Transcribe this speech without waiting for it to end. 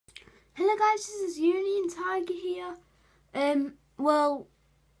Hello guys, this is Union Tiger here. I'm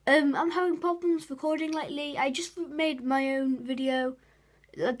having problems recording lately. I just made my own video,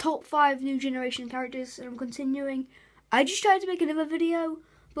 the top 5 new generation characters, and I'm continuing. I just tried to make another video,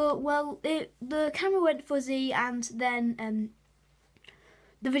 but the camera went fuzzy, and then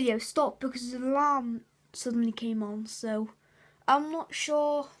the video stopped because an alarm suddenly came on. So I'm not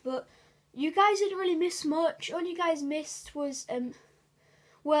sure, but you guys didn't really miss much. All you guys missed was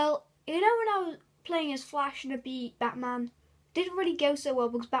you know when I was playing as Flash and I beat Batman, didn't really go so well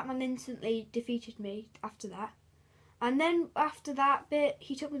because Batman instantly defeated me after that. And then after that bit,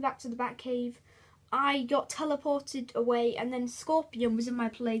 he took me back to the Batcave. I got teleported away, and then Scorpion was in my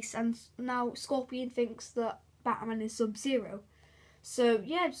place, and now Scorpion thinks that Batman is Sub-Zero. So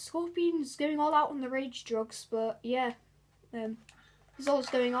yeah, Scorpion's going all out on the rage drugs, but yeah, that's all that's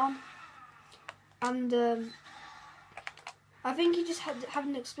going on. And I think he just had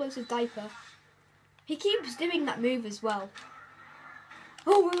an explosive diaper. He keeps doing that move as well.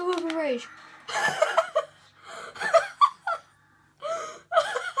 Oh, we're rage.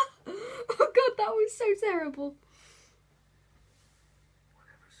 Oh god, that was so terrible.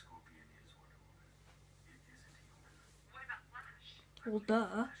 Well,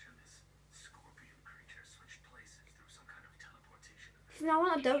 duh. From now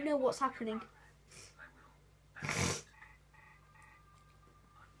on, I don't know what's happening.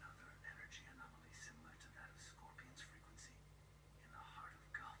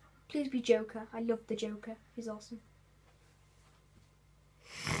 Please be Joker. I love the Joker. He's awesome.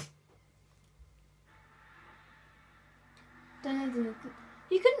 You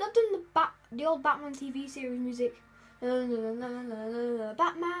couldn't have done the old Batman TV series music. Batman.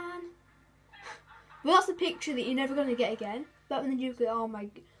 Well, that's a picture that you're never going to get again. Batman and the Joker. Oh my.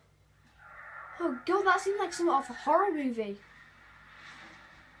 Oh god, that seemed like something off a horror movie.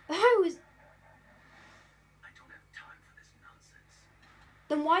 How is?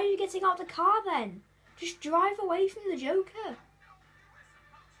 Then why are you getting out of the car then? Just drive away from the Joker.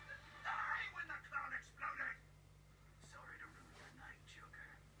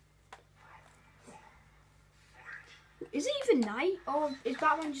 Is it even night, or is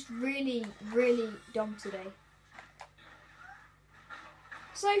Batman just really, really dumb today?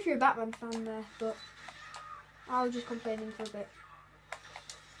 Sorry if you're a Batman fan there, but I was just complaining for a bit.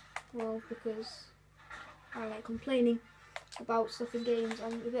 Well, because I like complaining about stuff in games.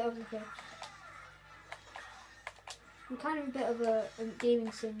 I'm kind of a bit of a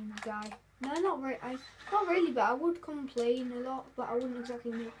gaming sim guy. No, not really, but I would complain a lot, but I wouldn't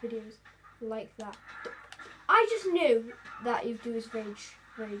exactly make videos like that. I just knew that you'd do his rage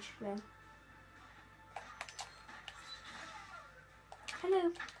then.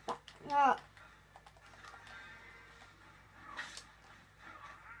 Hello.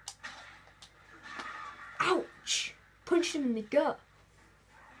 Ouch! Punched him in the gut.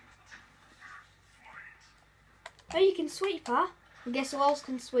 Oh, you can sweep, huh? I guess who else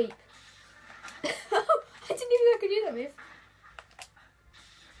can sweep? I didn't even know I could do that move.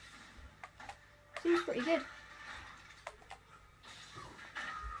 Seems pretty good.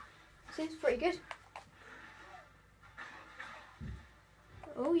 Seems pretty good.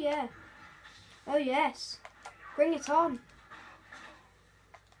 Oh yeah. Oh yes. Bring it on.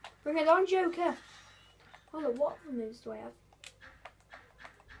 Bring it on, Joker. Oh look, what other moves do I have?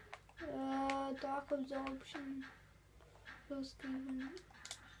 Dark Absorption.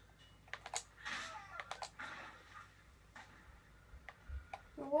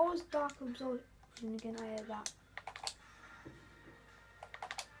 What was Dark Absorption again? I heard that.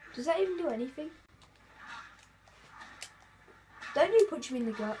 Does that even do anything? Don't you punch me in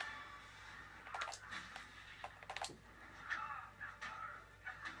the gut?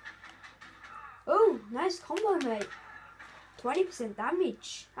 Oh, nice combo, mate. 20%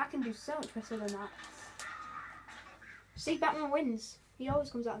 damage. I can do so much better than that. See, Batman wins. He always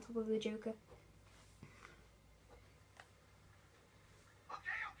comes out on top of the Joker.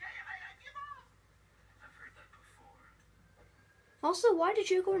 Also, why did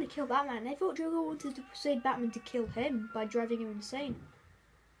Joker want to kill Batman? I thought Joker wanted to persuade Batman to kill him by driving him insane.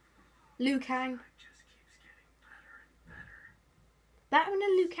 Liu Kang. Batman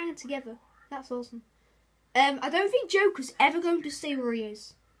and Liu Kang together. That's awesome. I don't think Joker's ever going to stay where he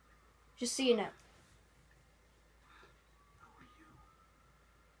is. Just so you know.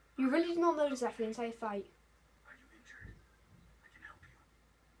 You really did not notice that for the entire fight.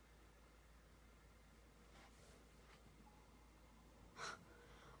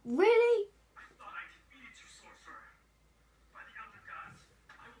 Really? I thought I defeated you, sorcerer. By the elder gods,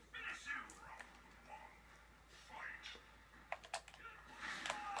 I will finish you.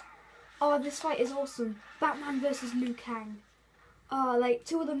 Oh, this fight is awesome. Batman versus Liu Kang. Oh, like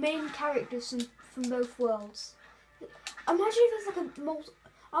two of the main characters from both worlds. Imagine if there's like a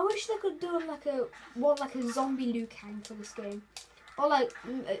I wish they could do like a zombie Liu Kang for this game, or like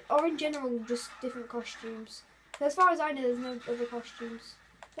or in general just different costumes. But as far as I know, there's no other costumes.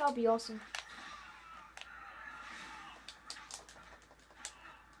 That would be awesome.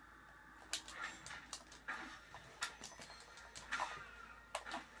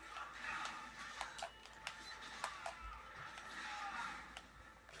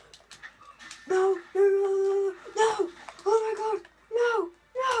 No, no, no, no, no! Oh my God! No,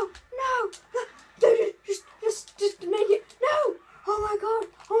 no, no! No! Just make it! No! Oh my God!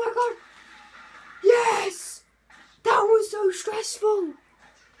 Oh my God! Yes! That was so stressful!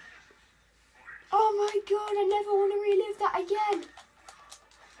 Oh my God! I never want to relive that again.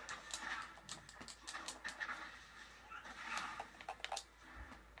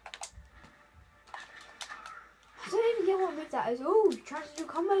 I don't even get what with that is. Oh, trying to do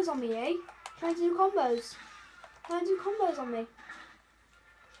combos on me, eh? Trying to do combos. Trying to do combos on me.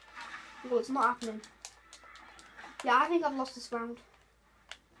 Well, it's not happening. Yeah, I think I've lost this round.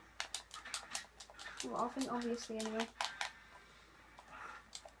 Well, I think obviously anyway.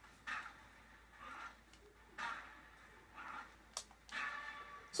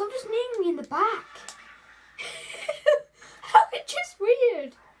 So I'm just kneeing me in the back. How it's just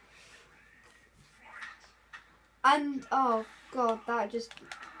weird. And oh God, that's just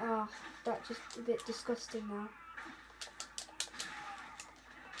a bit disgusting now.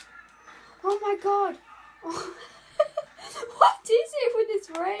 Oh my God! Oh. What is it with this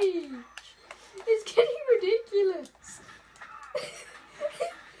rage? It's getting ridiculous.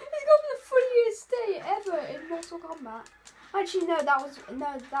 It's got the funniest state ever in Mortal Kombat. Actually, no,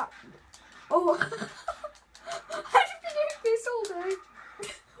 that. Oh, I've been doing this all day.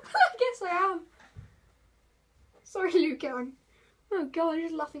 Well, I guess I am. Sorry, Liu Kang. Oh God, I'm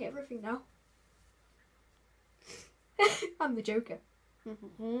just laughing at everything now. I'm the Joker.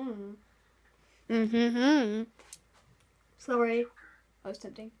 Sorry. That was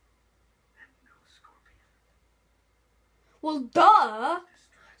tempting. Well, duh!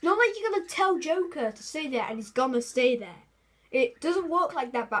 It's not like you're gonna tell Joker to stay there and he's gonna stay there. It doesn't work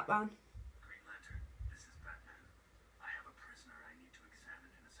like that, Batman. Green Lantern, this is Batman. I have a prisoner I need to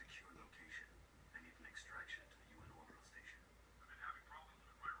examine in a secure location. I need an extraction to the UN orbital station. I've been having problems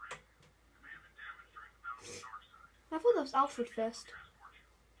with my ring. It may have been damaged during the battle with the dark side. I thought that was Alfred first. Transport you.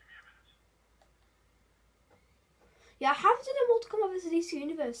 Give me a minute. Yeah, I haven't done a Mortal Kombat vs DC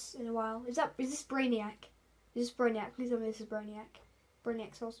Universe in a while. Is this Brainiac? Is this Brainiac? Please tell me this is Brainiac.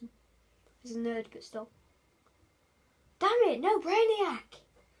 Brainiac's awesome. He's a nerd, but still. Damn it, no Brainiac!